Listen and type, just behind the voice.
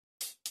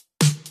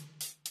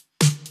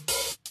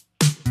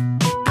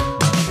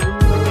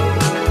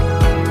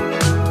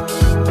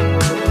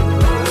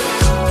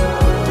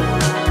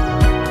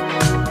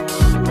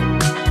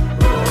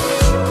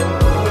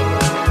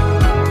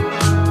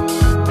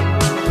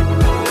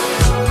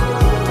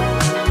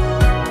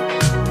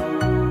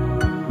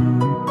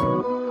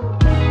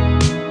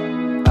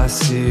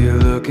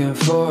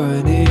for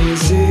an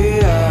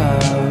easy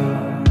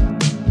out,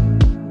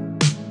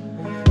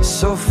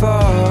 so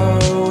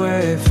far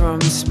away from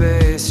the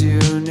space you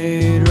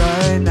need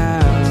right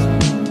now.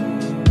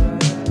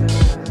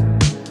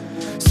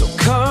 So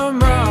come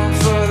run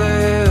for the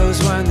hills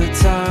when the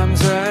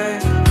time's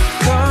right.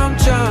 Come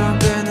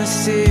jump in the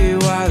sea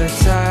while the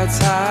tide's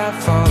high.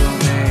 Follow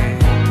me,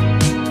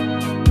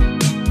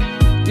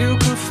 you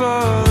can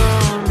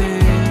follow me,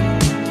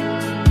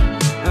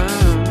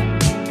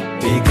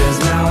 because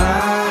now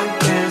I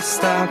can't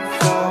stop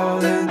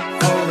falling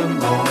for the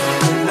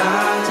moment, and I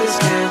just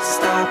can't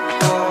stop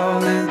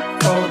falling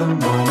for the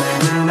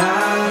moment, and I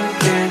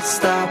can't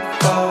stop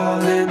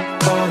falling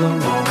for the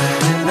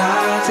moment, and I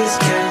just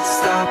can't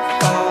stop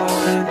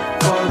falling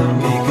for the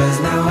moment, because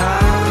now I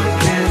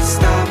can't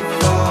stop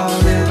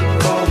falling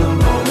for the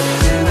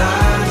moment, and I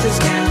just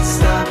can't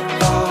stop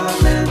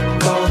falling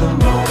for the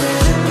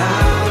moment, and I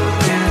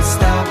can't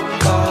stop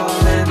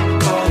falling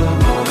for the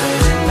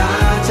moment, and I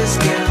just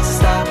can't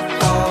stop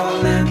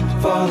falling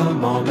for the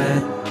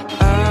moment.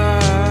 I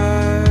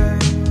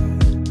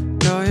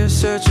know you're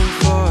searching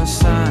for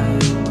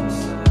signs.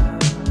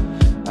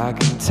 I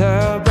can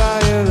tell by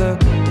your look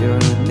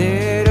you're in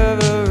need of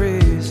a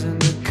reason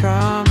to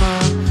come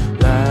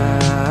alive.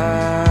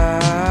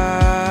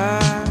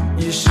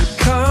 You should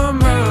come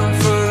run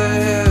for the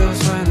hills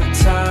when the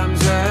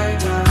time's right.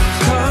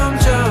 Come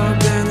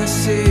jump in the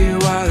sea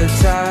while the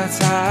tide's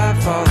high.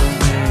 Follow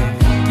me,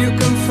 you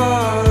can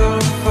follow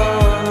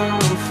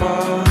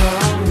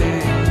me,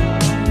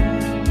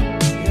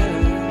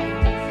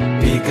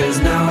 because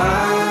now I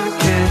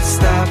can't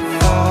stop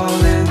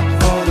falling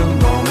for the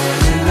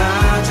moment, and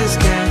I just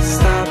can't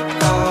stop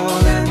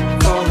falling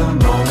for the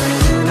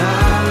moment, and I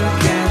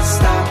can't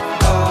stop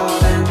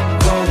falling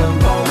for the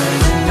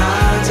moment, and I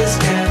just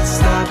can't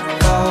stop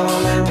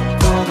falling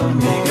for the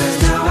moment, because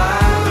now I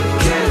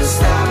can't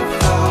stop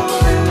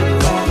falling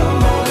for the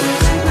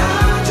moment, and I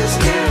just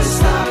can't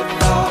stop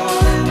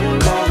falling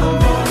for the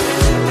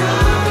moment, and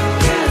I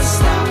can't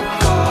stop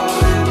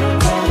falling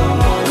for the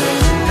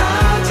moment, and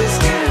I just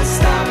can't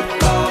stop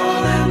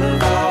falling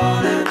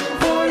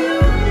for you.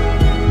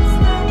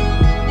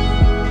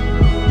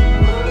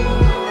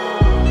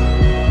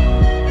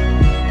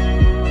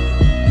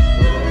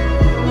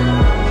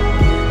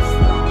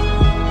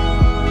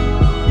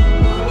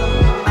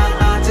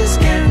 I just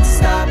can't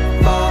stop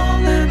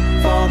falling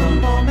for the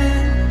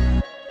moment.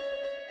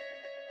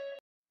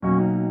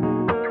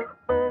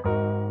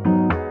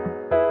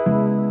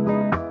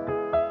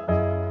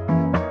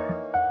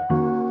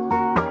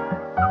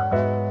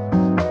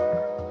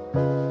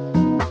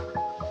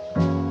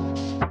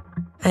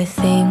 I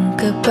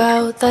think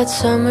about that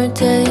summer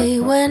day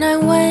when I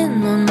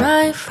went on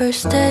my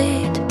first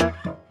date.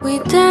 We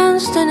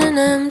danced in an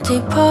empty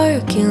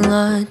parking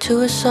lot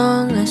to a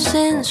song I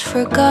since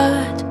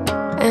forgot.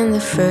 And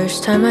the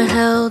first time I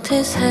held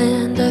his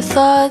hand, I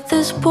thought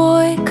this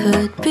boy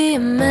could be a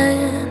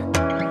man.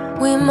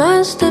 We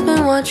must have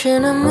been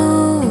watching a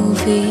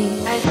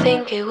movie, I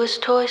think it was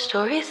Toy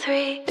Story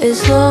 3.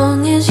 As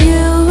long as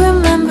you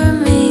remember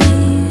me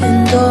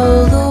and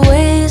all the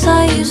ways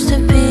I used to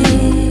be,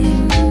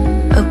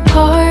 a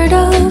part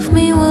of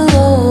me will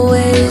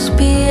always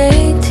be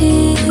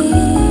 18.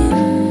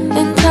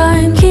 And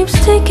time keeps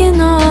ticking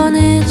on,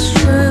 it's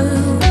true.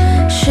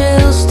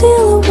 She'll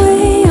steal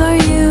away our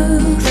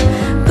youth,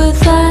 but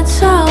that's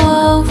how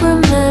I'll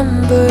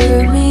remember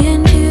me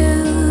and you.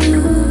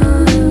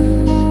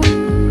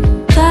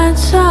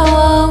 That's how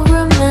I'll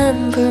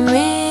remember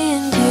me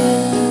and you.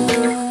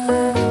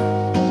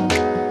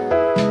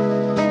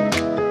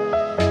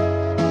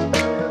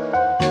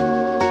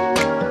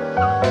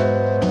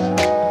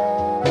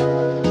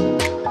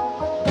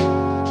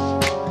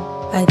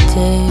 I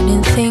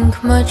didn't think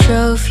much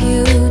of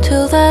you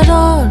till that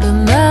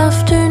autumn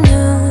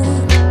afternoon.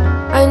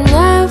 I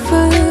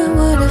never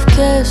would have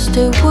guessed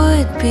it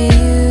would be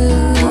you.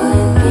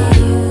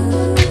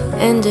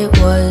 And it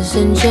was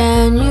in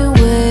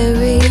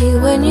January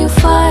when you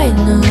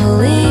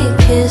finally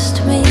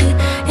kissed me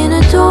in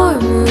a dorm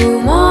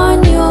room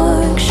on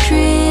York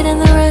Street, and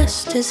the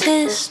rest is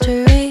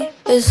history.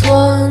 As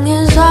long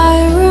as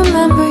I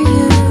remember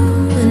you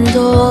and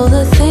all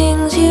the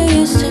things you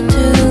used to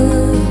do,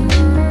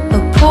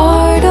 a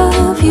part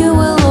of you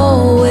will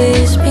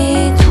always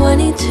be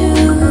 22.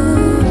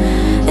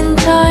 And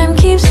time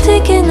keeps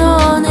ticking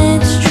on,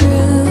 it's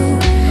true.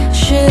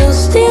 She'll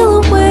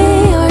steal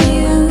away our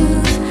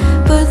youth,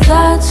 but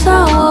that's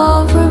how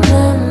I'll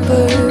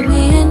remember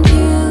me and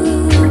you.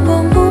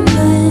 Boom, boom,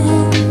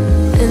 bang.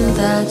 And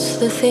that's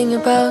the thing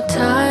about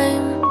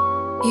time,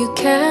 you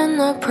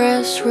cannot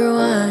press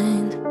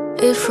rewind.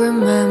 If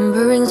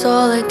remembering's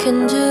all I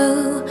can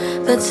do,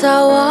 that's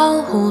how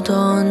I'll hold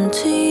on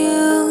to you.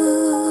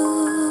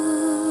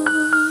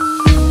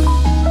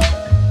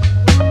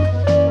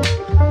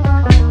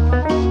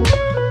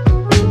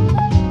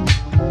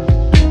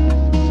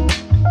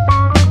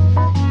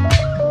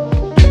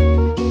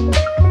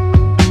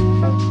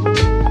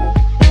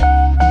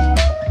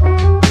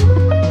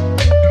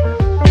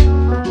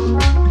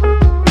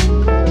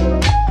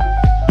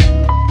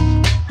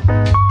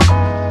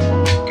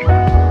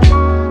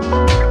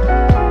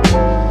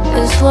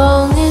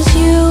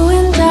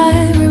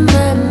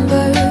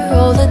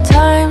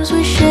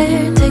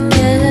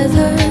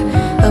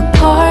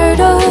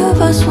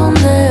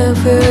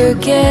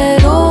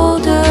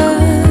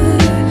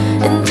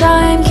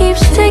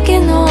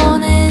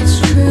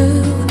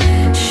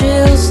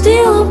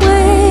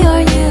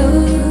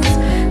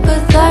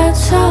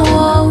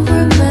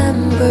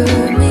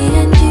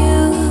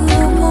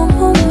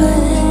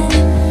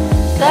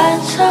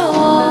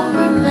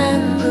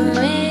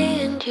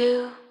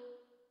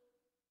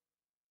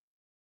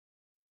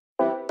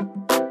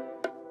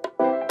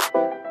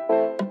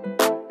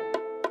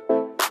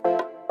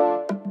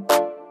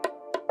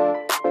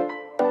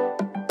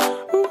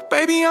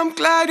 baby, I'm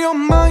glad you're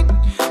mine,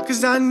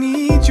 'cause I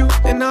need you,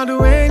 and I'll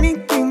do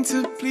anything to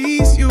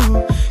please you.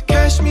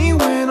 Catch me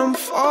when I'm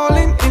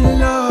falling in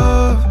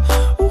love.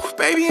 Ooh,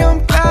 baby, I'm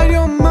glad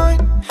you're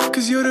mine,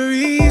 'cause you're the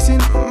reason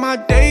my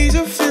days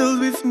are filled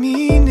with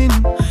meaning.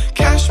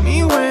 Catch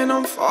me when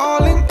I'm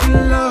falling in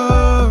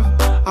love.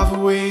 I've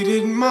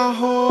waited my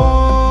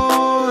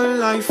whole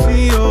life for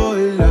your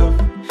love,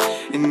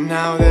 and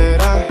now that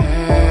I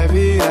have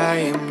it, I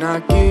am not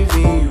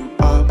giving you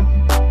up.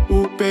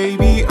 Ooh,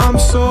 baby, I'm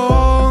so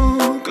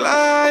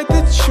glad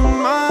that you're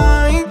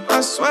mine, I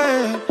swear.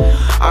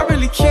 I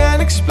really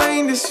can't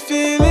explain this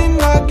feeling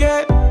I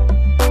get.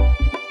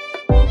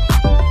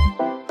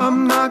 I'm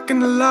not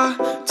gonna lie,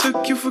 took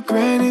you for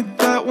granted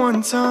that one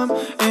time,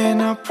 and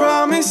I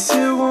promise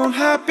it won't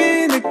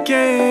happen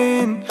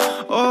again.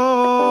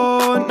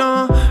 Oh no,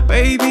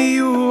 baby,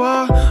 you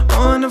are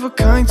one of a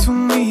kind to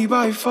me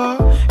by far,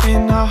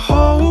 and I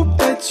hope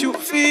that you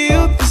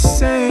feel the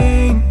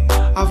same.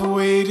 I've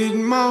waited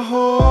my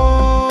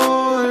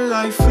whole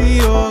life for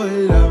your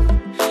love,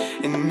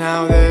 and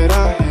now that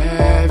I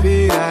have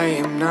it, I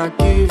am not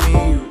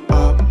giving you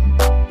up.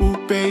 Ooh,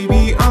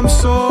 baby, I'm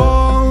so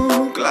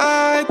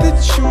glad that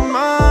you're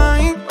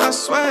mine, I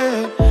swear.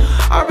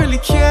 I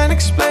really can't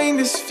explain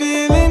this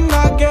feeling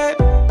I get.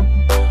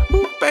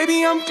 Ooh, baby,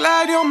 I'm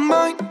glad you're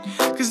mine,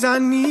 'cause I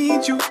need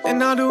you, and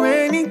I'll do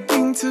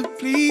anything to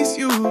please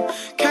you.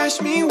 Catch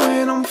me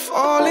when I'm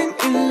falling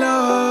in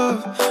love.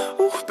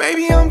 Ooh,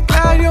 baby, I'm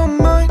glad you're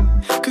mine,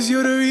 'cause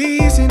you're the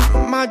reason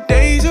my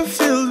days are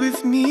filled with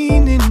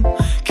meaning.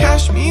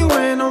 Catch me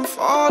when I'm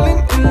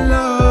falling in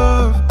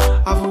love.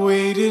 I've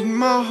waited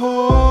my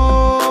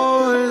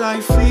whole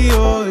life for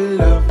your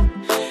love,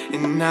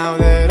 and now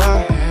that I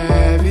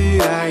have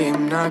it, I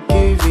am not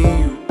giving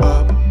you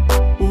up.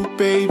 Ooh,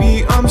 baby,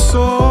 I'm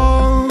so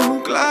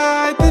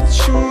glad that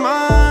you're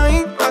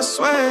mine, I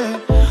swear.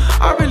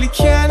 I really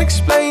can't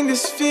explain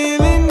this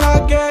feeling I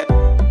get.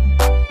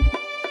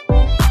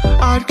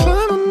 I'd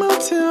climb a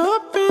mountain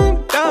up and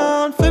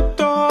down, flip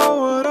the whole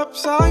world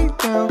upside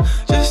down,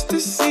 just to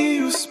see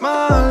you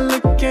smile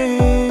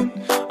again.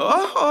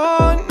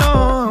 Oh no,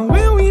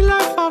 when we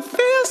laugh I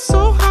feel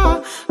so high,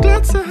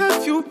 glad to have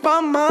you by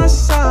my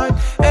side.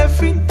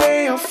 Every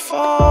day I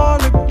fall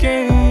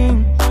again.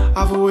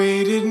 I've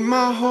waited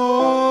my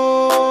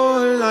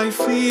whole life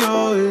for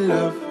your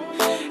love,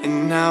 and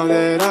now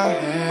that I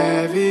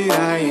have it,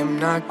 I am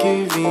not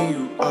giving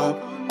you up.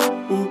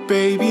 Ooh,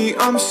 baby,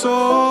 I'm so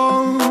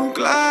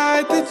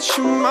glad that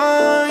you're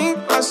mine,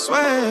 I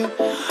swear.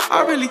 I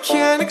really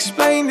can't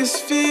explain this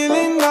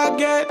feeling I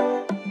get.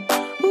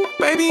 Ooh,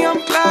 baby,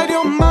 I'm glad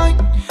you're mine,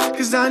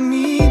 'cause I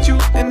need you,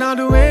 and I'll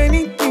do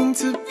anything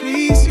to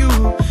please you.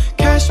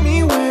 Catch me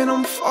when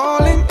I'm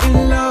falling in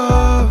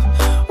love.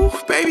 Ooh,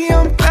 baby,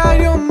 I'm glad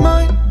you're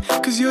mine,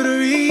 'cause you're the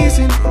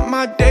reason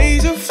my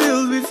days are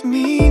filled with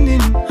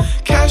meaning.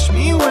 Catch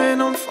me when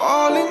I'm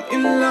falling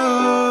in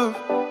love.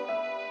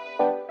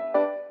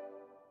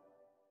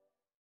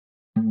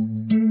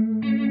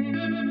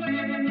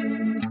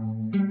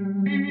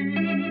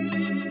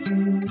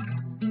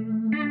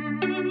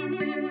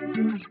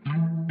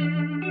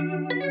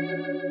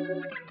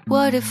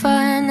 What if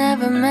I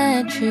never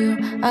met you?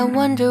 I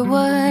wonder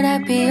what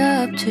I'd be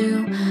up to.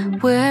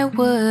 Where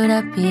would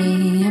I be,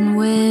 and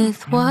with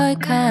what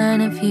kind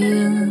of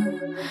you?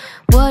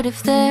 What if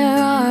there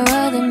are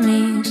other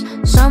me's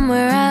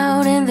somewhere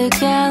out in the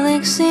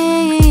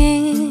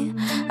galaxy?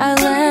 I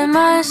let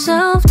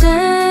myself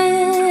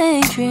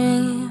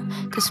daydream,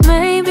 'cause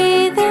maybe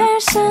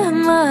there's some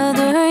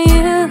other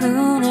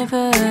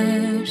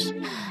universe.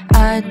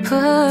 I'd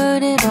put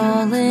it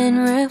all in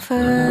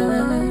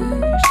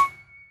reverse.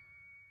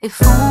 If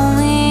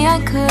only I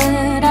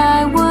could, I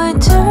would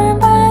turn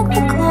back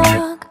the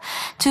clock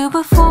to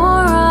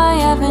before I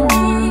ever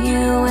knew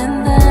you, and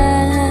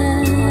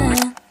then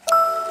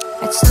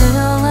I'd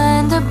still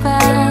end up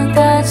at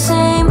that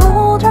same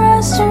old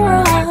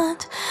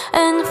restaurant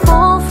and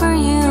fall for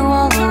you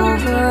all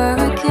over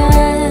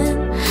again,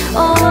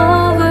 all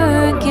over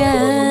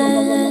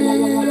again.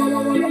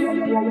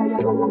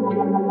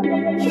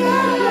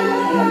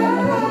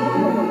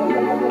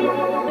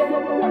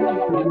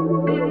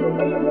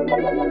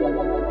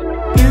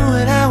 You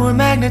and I were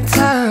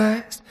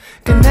magnetized,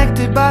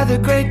 connected by the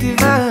great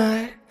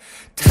divide.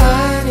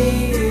 Tiny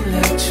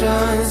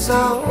electrons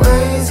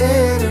always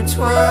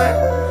intertwined.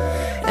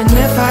 And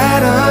if I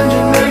had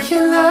 100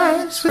 million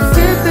lives with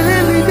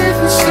infinitely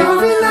different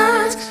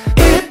storylines,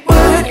 it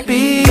would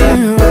be you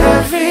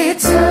every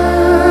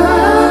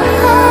time.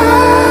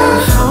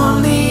 If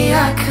only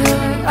I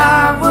could, I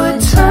would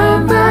turn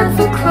back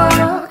the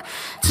clock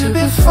to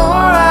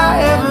before I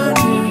ever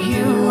knew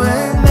you,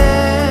 and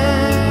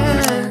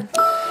then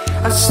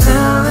I'd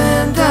still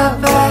end up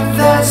at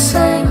that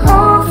same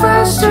old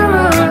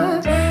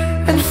restaurant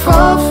and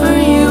fall for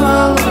you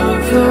all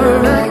over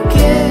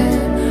again,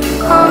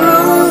 all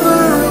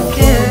over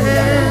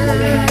again,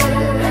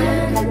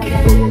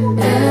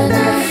 and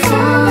I'm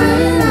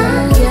falling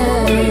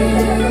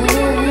again.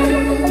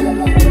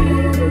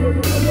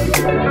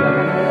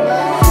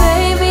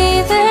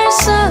 Maybe there's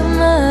some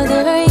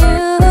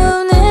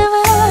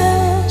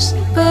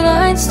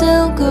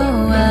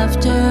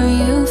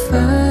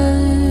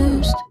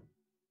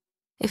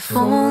If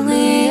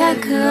only I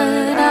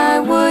could,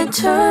 I would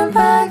turn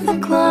back the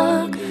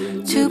clock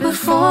to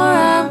before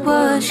I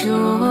was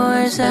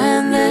yours,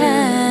 and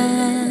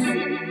then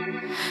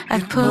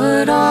I'd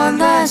put on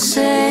that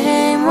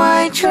same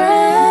white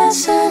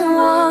dress and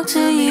walk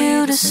to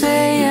you to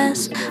say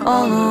yes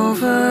all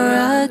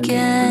over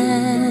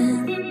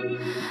again.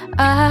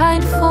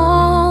 I'd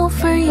fall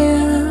for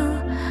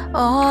you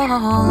all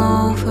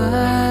over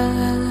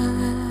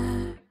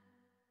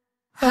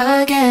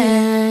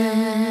again.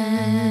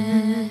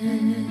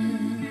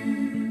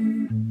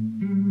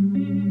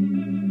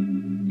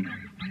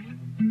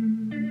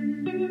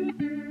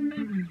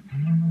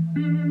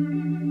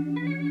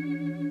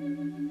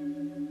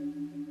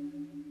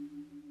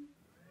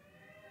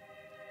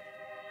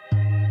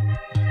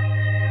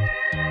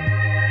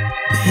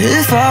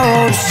 If I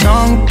wrote a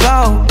song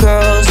about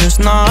girls that's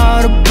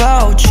not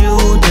about you,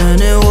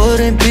 then it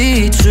wouldn't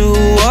be too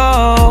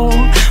old.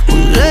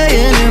 We're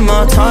laying in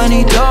my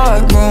tiny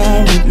dark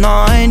room with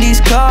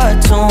 90s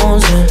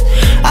cartoons, and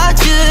I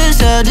just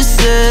had to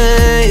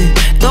say,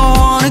 don't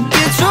wanna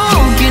get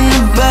drunk in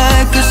the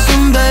back of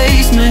some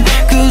basement,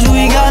 cause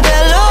we got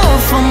that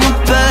love from a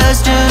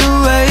past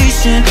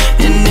generation.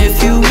 And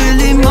if you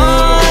really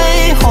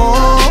my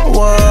whole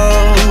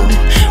world,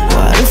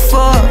 why the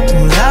fuck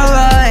would I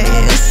write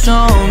a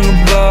song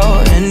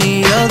about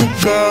any other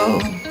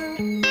girl?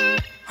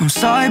 I'm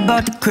sorry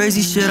about the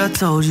crazy shit I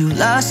told you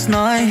last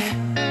night.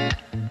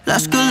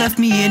 Last girl left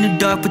me in the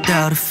dark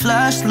without a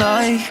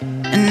flashlight,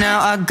 and now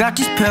I got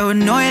this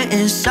paranoia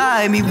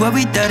inside me,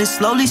 worried that it's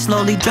slowly,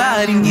 slowly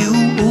driving you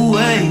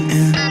away.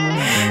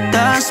 And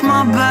that's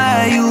my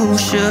bad, you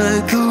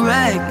should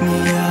correct me.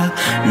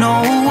 I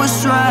know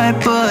what's right,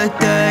 but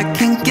that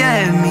can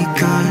get me,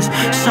 cause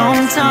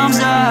sometimes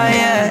I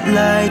act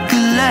like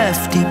a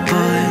lefty,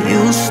 but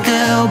you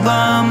still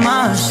by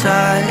my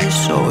side.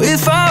 So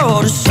if I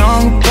wrote a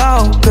song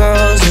about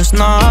girls that's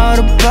not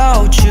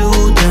about you,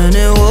 then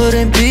it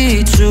wouldn't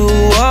be too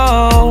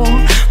old.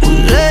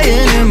 We're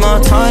laying in my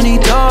tiny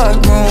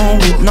dark room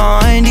with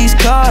 90s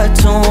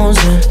cartoons,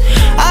 and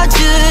I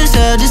just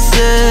had to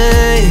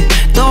say,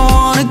 don't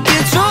wanna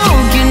get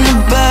drunk in the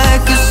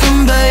back of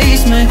some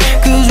basement,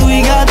 cause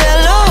we got that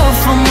love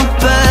from a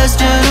past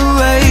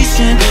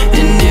generation.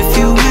 And if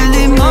you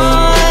really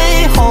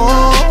my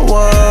whole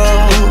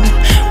world,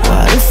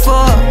 why the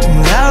fuck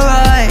would I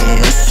write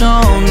a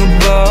song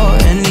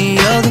about any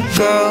other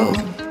girl?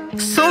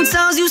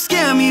 Sometimes you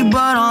scare me,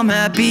 but I'm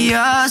happy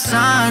I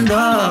signed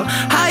up.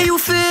 How you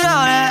fit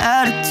all that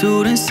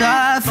attitude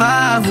inside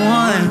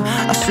 5'1"?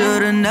 I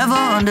should've never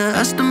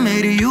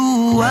underestimated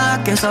you.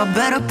 I guess I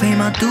better pay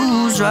my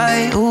dues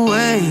right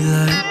away.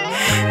 Like,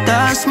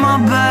 that's my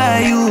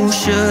bad, you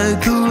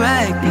should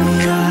correct me.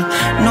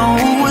 I know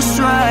what's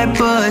right,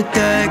 but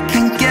that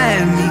can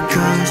get me,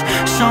 cause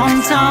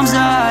sometimes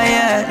I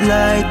act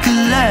like a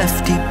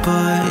lefty,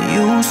 but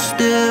you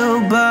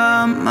still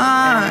by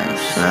my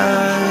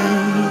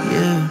side,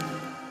 yeah.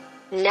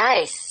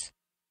 Nice.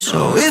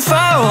 So if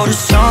I wrote a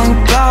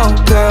song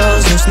about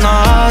girls that's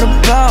not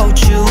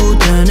about you,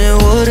 then it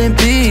wouldn't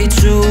be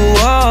too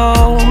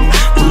old.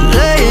 We're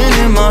laying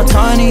in my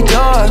tiny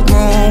dark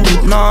room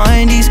with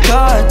 90s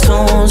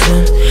cartoons,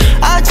 and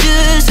I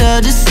just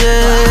had to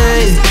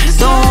say,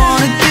 don't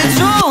wanna get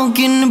drunk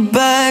in the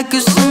back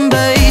of some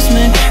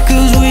basement,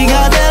 cause we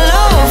got that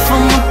love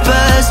from a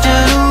past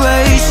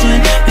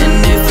generation.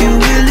 And if you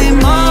really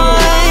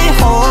my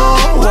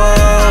whole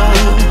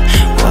world,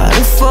 why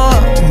the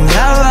fuck would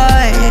I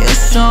write a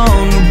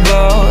song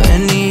about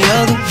any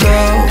other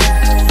girl?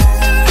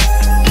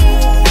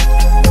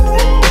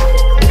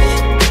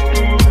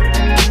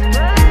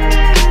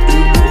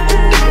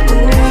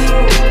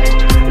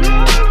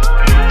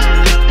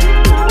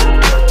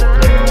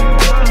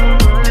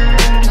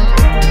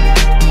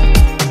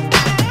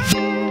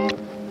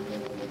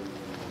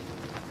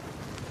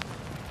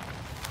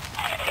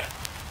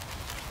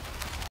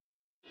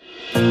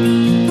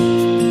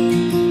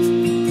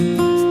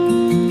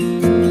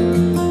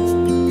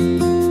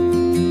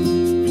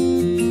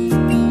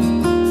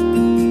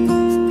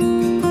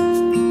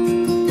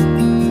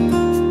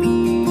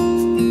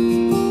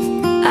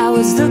 I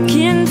was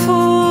looking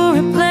for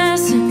a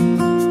blessing,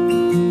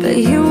 but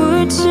you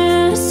were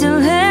just a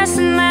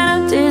lesson that I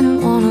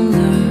didn't want to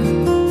learn.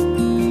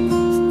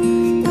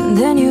 And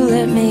then you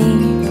let me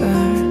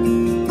burn.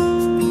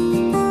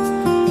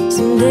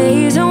 Some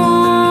days I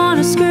want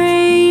to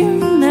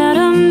scream at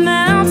a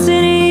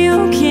mountain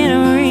you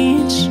can't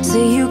reach, so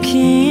you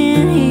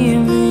can't hear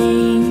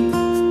me.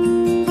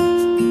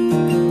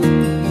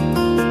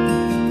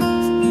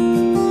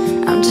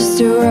 I'm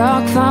just a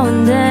rock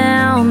falling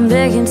down,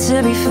 begging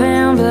to be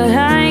found, but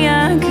I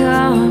got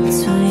caught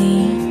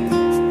between.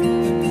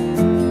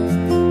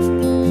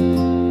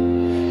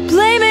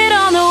 Blame it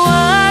on the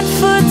one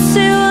for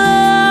too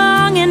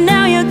long, and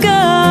now you're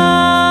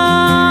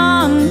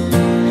gone.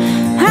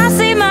 I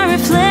see my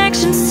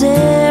reflection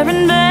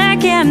staring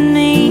back at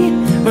me,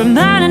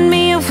 reminding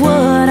me of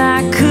what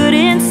I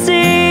couldn't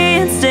see,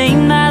 and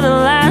staying by the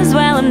lies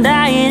while I'm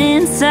dying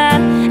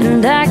inside,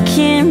 and I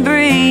can't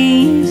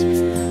breathe.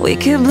 We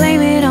could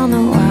blame it on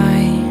the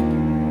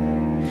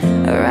wine,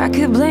 or I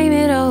could blame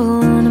it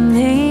all on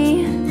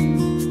me.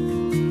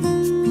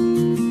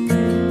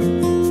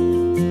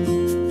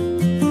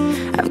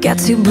 I've got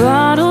 2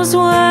 bottles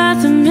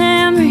worth of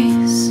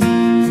memories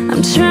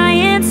I'm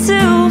trying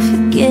to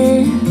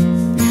forget,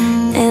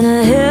 and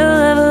a hell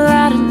of a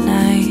lot of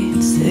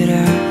nights that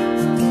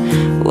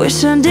I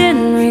wish I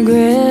didn't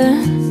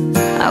regret.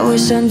 I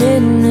wish I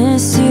didn't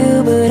miss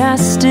you, but I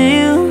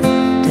still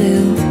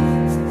do.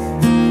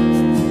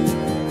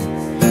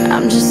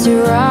 I'm just a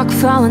rock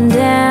falling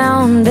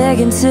down,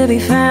 begging to be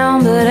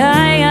found, but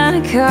I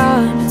got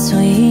caught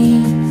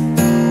between.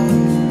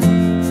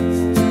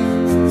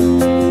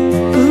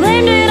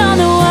 Blamed it on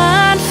the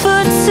wine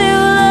for too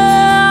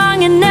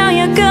long, and now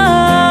you're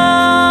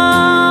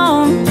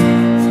gone.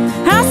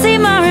 I see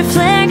my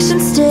reflection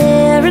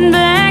staring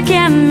back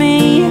at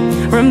me,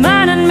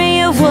 reminding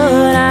me of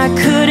what I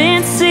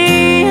couldn't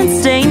see, and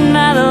stained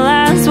by the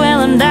lies.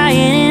 Well, I'm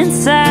dying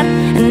inside,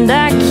 and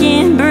I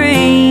can't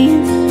breathe.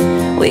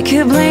 We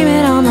could blame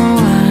it on the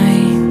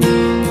wine,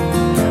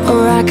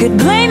 or I could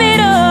blame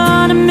it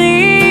on me.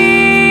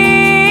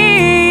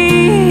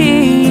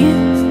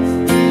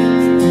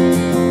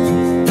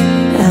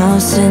 I'll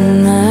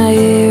send my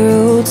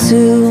arrow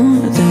to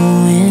the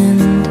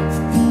wind.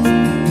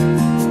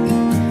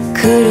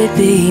 Could it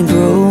be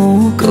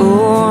broke,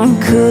 or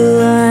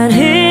could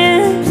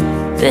it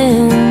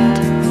bend?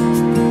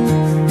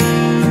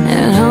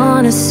 And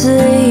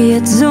honestly, I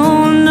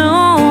don't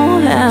know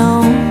how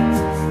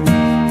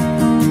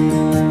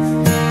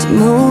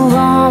move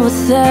on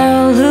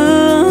without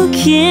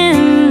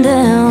looking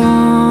down.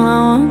 I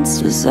once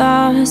was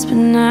lost, but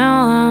now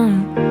I'm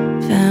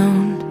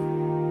found.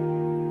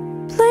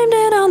 Blamed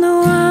it on the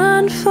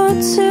wine for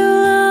too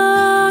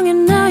long,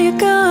 and now you're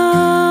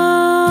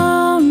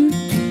gone.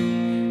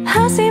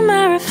 I see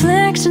my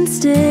reflection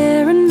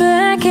staring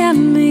back at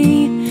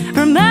me,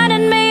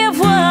 reminding me of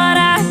what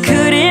I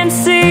couldn't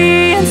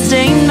see, and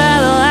stained by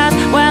the light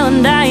while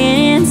I'm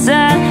dying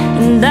inside,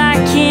 and I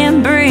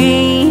can't breathe.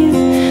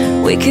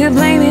 We could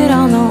blame it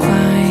on the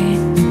wine,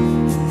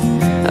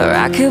 or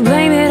I could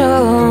blame it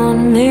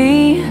on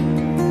me.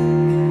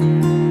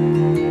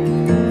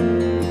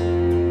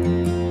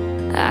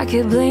 I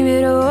could blame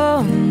it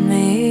on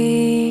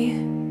me.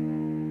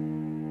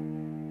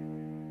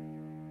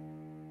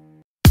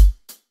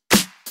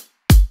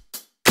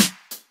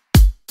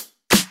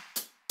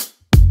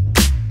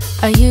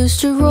 I used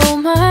to roll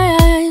my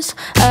eyes,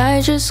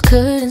 I just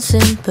couldn't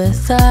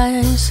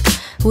sympathize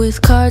with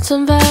cards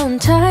on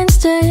Valentine's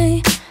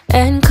Day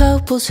and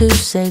couples who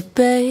say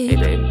babe. Hey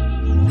babe.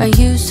 I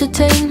used to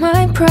take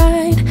my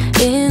pride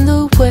in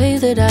the way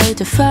that I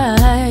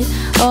defied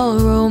all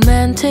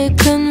romantic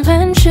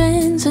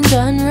conventions and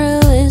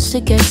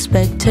unrealistic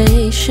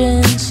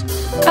expectations.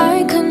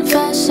 I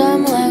confess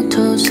I'm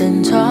lactose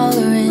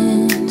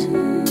intolerant,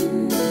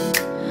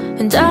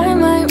 and I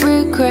might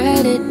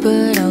regret it,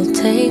 but I'll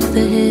take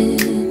the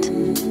hit.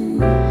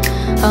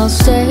 I'll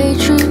stay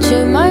true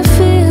to my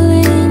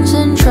feelings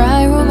and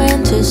try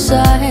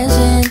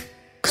romanticizing,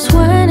 'cause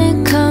when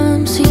it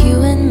comes to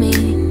you and me,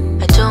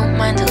 I don't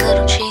mind a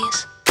little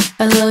cheese.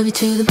 I love you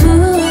to the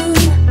moon,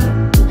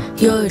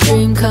 you're a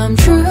dream come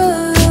true.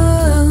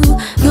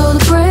 You're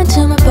the bread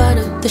to my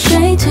butter, the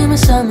shade to my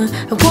summer.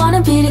 I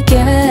wanna be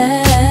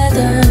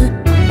together.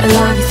 I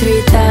love you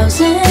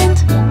 3,000,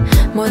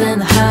 more than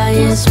the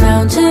highest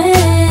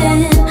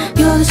mountain.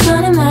 You're the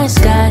sun in my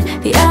sky,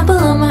 the apple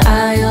of my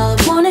eye. All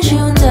I want is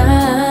you and I.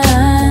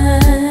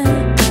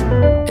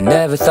 I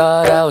never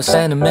thought I was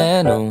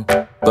sentimental,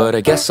 but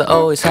I guess I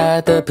always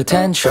had the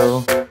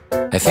potential.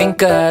 I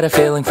think I had a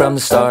feeling from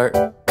the start,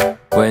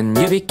 when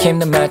you became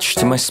the match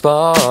to my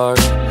spark.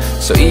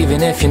 So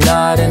even if you're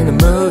not in the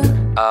mood,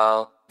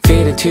 I'll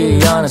feed it to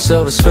you on a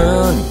silver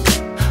spoon.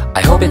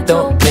 I hope it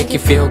don't make you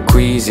feel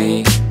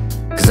queasy,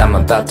 'cause I'm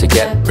about to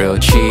get real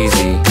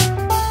cheesy.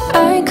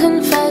 I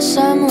confess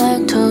I'm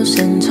lactose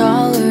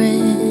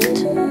intolerant,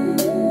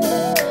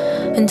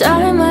 and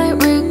I might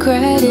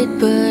regret it,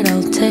 but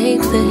I'll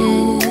take the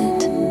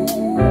hit.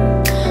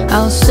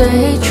 I'll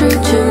stay true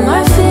to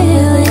my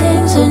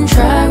feelings and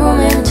try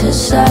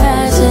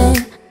romanticizing,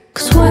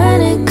 'cause when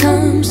it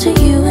comes to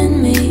you and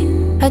me,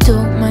 I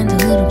don't mind a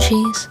little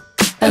cheese.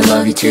 I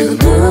love you to the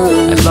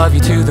moon, I love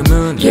you to the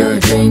moon. you're a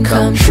dream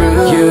come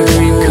true. You're a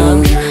dream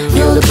come true.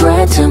 You're the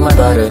bread to my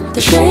butter,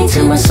 the shade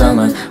to my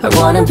summer. I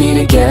wanna be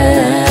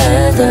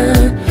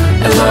together.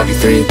 I love you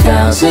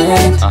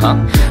 3,000,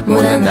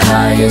 more than the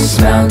highest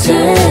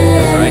mountain.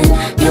 Right.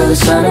 You're the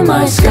sun in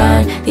my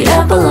sky, the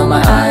apple of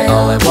my eye.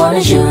 All I want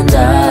is you and I.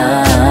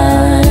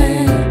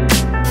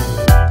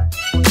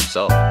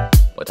 So,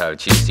 what type of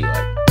cheese do you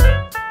like?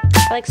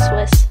 I like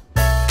Swiss.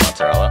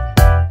 Mozzarella?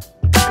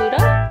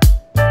 Gouda?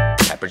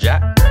 Pepper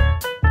jack?